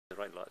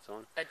lights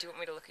on. Do you want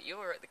me to look at you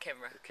or at the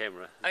camera? The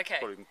camera. Okay.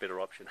 Probably a better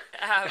option.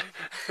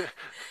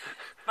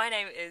 My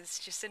name is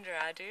Jacinda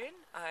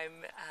Ardern.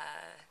 I'm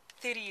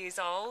 30 years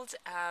old.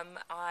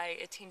 I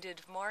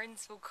attended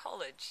Morrinsville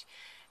College,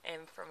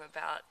 and from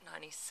about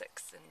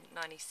 96 and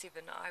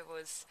 97 I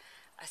was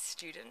a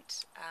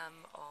student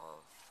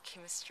of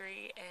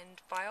chemistry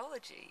and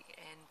biology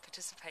and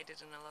participated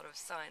in a lot of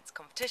science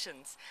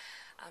competitions.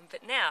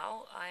 But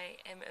now I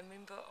am a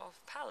member of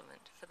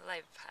Parliament for the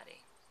Labour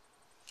Party.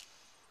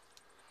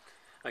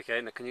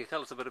 Okay, now can you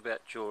tell us a bit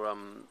about your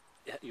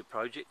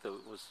project that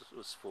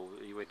was for,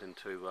 you went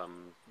into,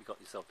 you got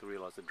yourself to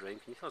realise a dream.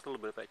 Can you tell us a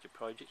little bit about your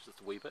project, just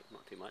a wee bit,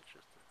 not too much,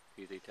 just a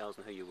few details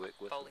and who you work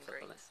with? Bowling and stuff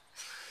greens. like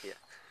that.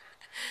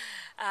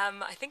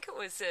 Yeah. I think it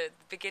was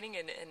beginning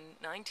in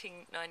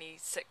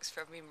 1996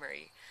 from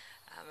memory.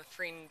 A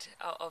friend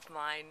of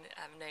mine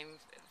named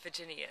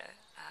Virginia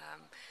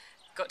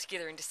got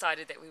together and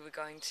decided that we were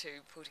going to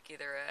pull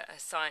together a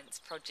science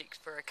project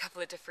for a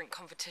couple of different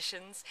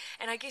competitions,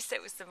 and I guess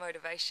that was the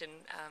motivation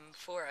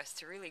for us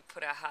to really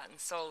put our heart and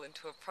soul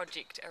into a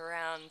project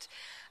around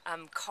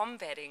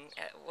combating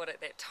what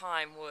at that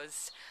time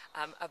was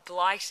a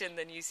blight in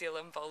the New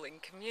Zealand bowling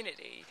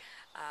community.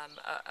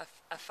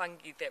 A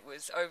fungi that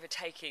was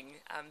overtaking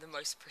the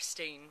most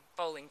pristine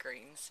bowling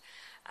greens.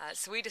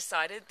 So we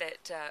decided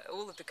that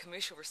all of the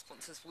commercial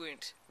responses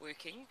weren't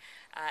working,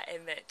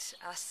 and that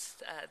us,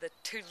 the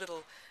two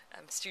little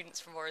students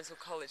from Morrinsville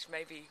College,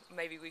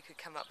 maybe we could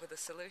come up with a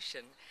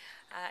solution.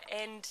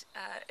 And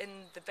in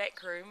the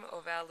back room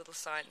of our little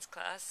science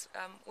class,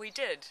 we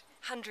did.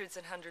 Hundreds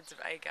and hundreds of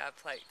agar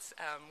plates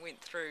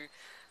went through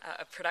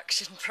a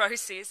production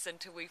process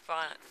until we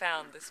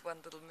found this one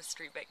little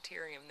mystery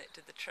bacterium that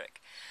did the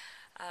trick.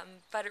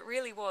 But it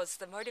really was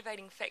the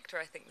motivating factor,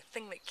 I think, the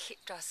thing that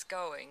kept us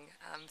going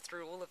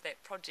through all of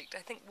that project,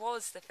 I think,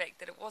 was the fact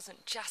that it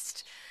wasn't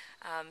just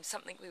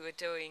something we were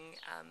doing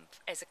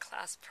as a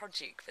class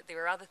project, but there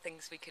were other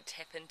things we could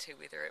tap into,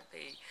 whether it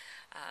be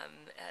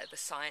the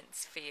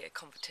science fair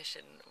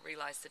competition,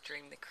 Realise the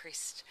Dream, the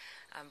CREST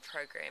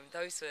program.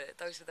 Those were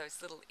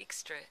those little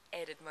extra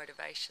added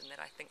motivation that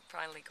I think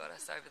finally got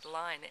us over the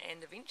line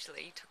and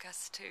eventually took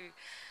us to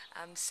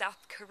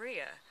South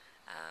Korea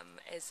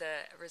as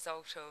a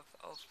result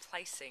of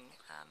placing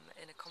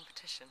in a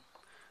competition.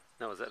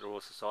 That was that Royal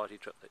Society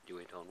trip that you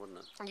went on, wasn't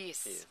it?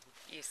 Yes,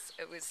 yeah. Yes,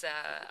 it was.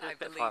 I about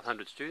believe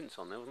 500 students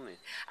on there, wasn't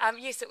there?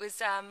 Yes, it was.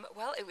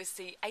 Well, it was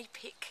the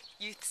APEC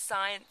Youth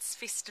Science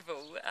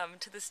Festival.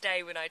 To this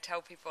day, when I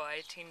tell people I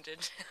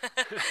attended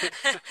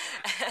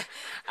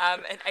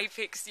an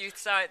APEC Youth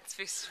Science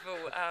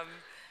Festival,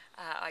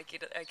 I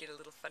get a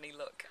little funny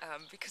look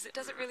because it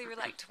doesn't really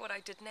relate to what I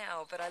did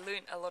now. But I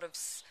learnt a lot of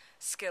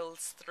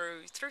skills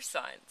through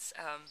science.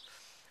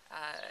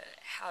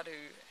 How to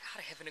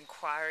have an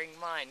inquiring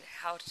mind,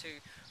 how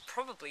to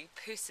probably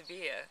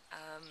persevere,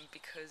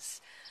 because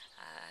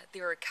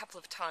there were a couple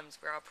of times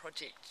where our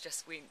project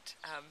just went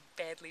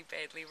badly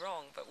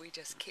wrong, but we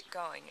just kept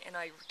going. And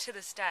to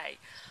this day,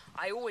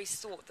 I always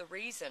thought the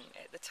reason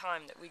at the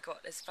time that we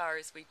got as far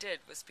as we did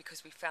was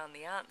because we found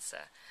the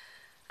answer.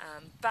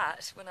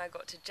 But when I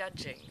got to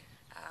judging,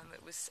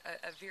 it was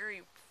a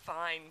very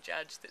fine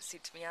judge that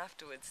said to me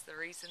afterwards the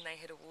reason they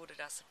had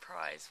awarded us a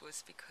prize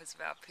was because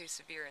of our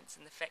perseverance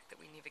and the fact that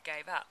we never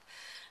gave up,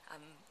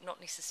 not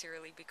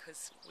necessarily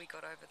because we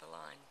got over the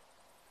line.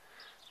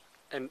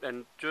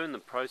 And during the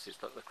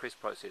process, like the CREST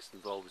process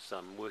involves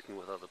working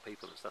with other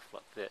people and stuff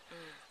like that.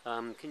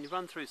 Can you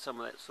run through some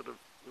of that sort of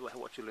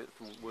what you learnt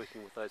from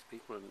working with those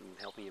people and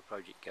helping your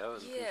project go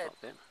and things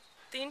like that?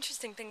 The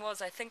interesting thing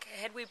was, I think,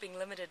 had we been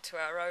limited to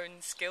our own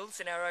skills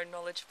and our own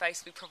knowledge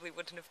base, we probably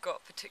wouldn't have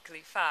got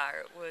particularly far.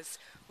 It was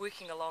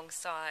working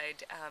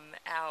alongside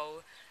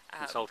our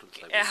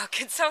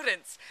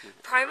consultants.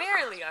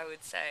 Primarily, I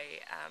would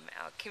say,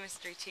 our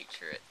chemistry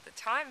teacher at the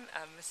time,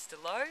 Mr.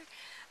 Lowe,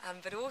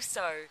 but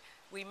also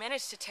we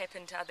managed to tap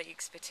into other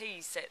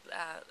expertise that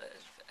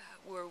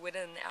were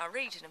within our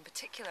region, in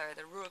particular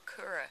the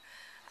Ruakura.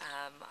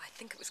 I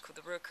think it was called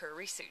the Ruakura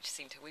Research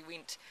Centre. We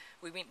went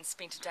and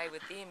spent a day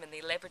with them in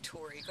their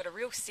laboratory, got a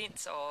real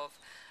sense of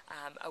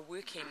a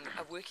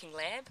working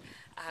lab,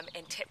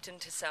 and tapped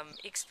into some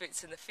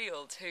experts in the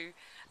field who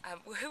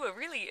were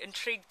really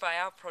intrigued by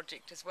our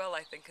project as well,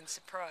 I think, and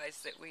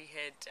surprised that we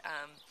had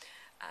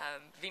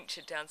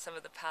ventured down some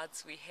of the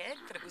paths we had,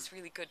 but it was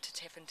really good to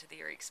tap into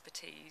their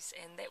expertise,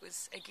 and that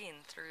was again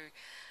through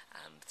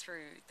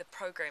the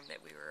program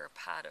that we were a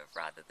part of,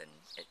 rather than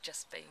it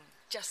just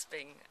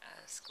being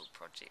a school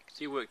project.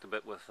 You worked a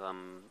bit with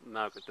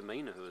Margaret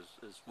Demina,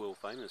 who is world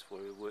famous for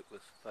her work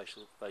with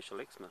facial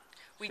eczema.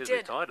 We she was did.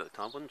 Retired at the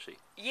time, wasn't she?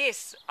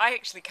 Yes, I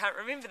actually can't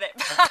remember that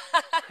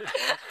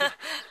part.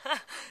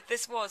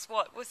 This was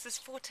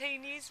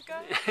 14 years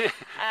ago?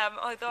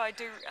 Although I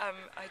do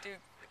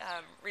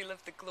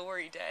relive the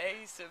glory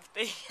days of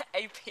the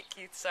APEC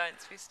Youth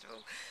Science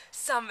Festival.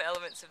 Some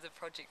elements of the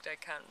project I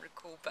can't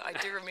recall, but I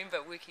do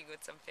remember working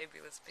with some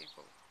fabulous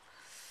people.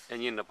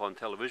 And you ended up on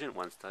television at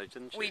one stage,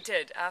 didn't you? We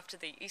did. After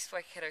the East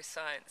Waikato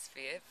Science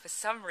Fair, for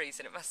some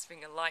reason, it must have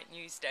been a light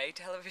news day,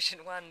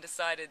 Television One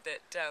decided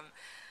that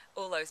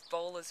all those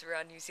bowlers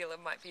around New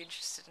Zealand might be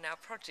interested in our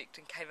project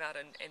and came out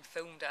and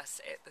filmed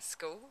us at the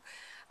school.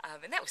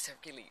 And that was a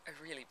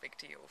really big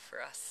deal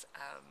for us.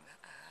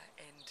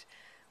 And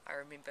I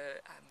remember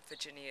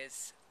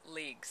Virginia's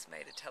legs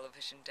made a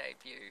television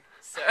debut,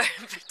 so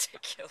in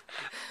particular.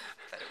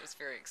 But it was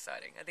very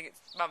exciting. I think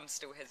Mum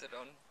still has it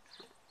on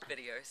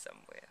video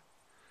somewhere.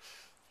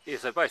 Yeah,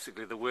 so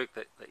basically the work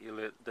that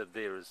you did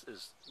there is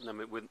I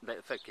mean, with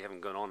the fact you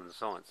haven't gone on in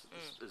science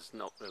is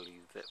not really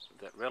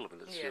that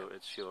relevant. It's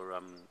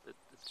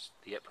it's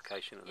the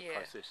application of the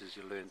processes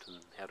you learned and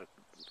how to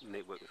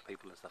network with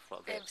people and stuff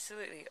like that.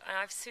 Absolutely. And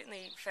I've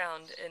certainly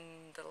found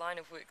in the line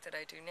of work that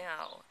I do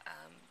now,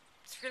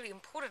 it's really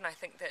important, I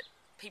think, that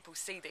people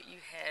see that you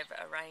have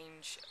a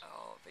range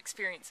of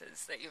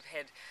experiences, that you've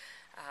had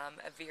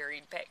a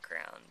varied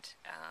background,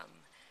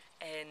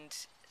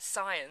 and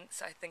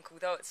science, I think,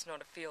 although it's not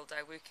a field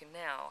I work in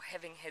now,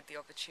 having had the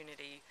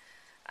opportunity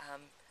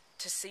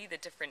to see the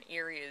different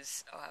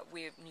areas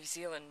where New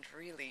Zealand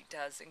really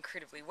does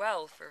incredibly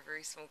well for a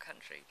very small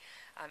country,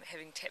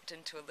 having tapped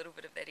into a little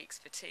bit of that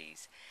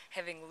expertise,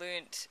 having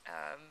learnt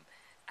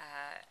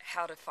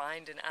how to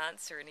find an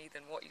answer and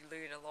even what you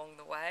learn along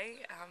the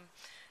way,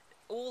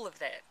 all of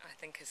that, I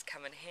think, has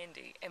come in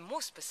handy. And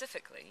more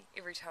specifically,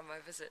 every time I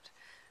visit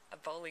a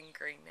bowling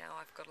green now,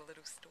 I've got a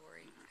little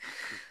story.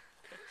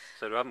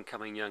 So to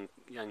up-and-coming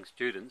young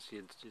students,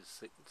 you'd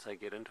just say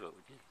get into it,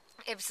 would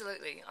you?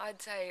 Absolutely.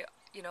 I'd say,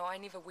 I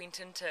never went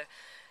into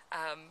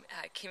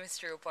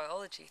chemistry or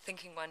biology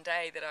thinking one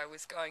day that I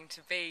was going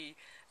to be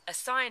a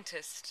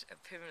scientist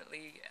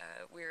permanently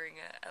wearing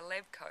a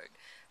lab coat,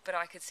 but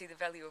I could see the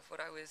value of what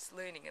I was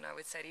learning, and I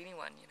would say to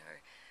anyone,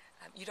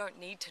 you don't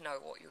need to know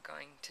what you're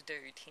going to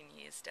do 10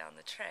 years down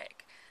the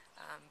track,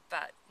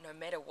 but no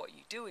matter what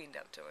you do end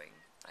up doing,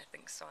 I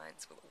think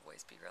science will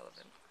always be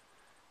relevant.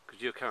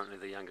 Because you're currently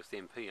the youngest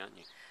MP, aren't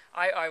you?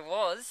 I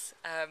was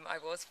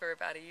for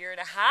about a year and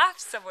a half.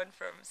 Someone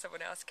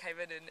else came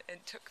in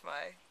and took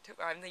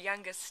I'm the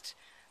youngest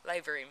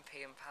Labour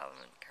MP in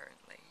Parliament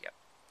currently. Yep.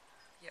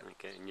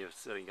 Okay, and you're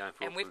certainly going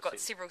for. And we've got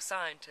several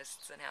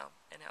scientists in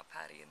our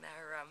party, and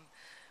they're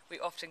we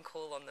often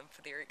call on them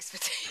for their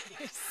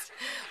expertise.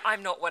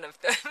 I'm not one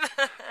of them.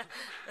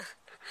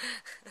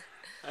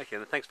 Okay,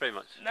 then thanks very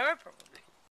much. No problem.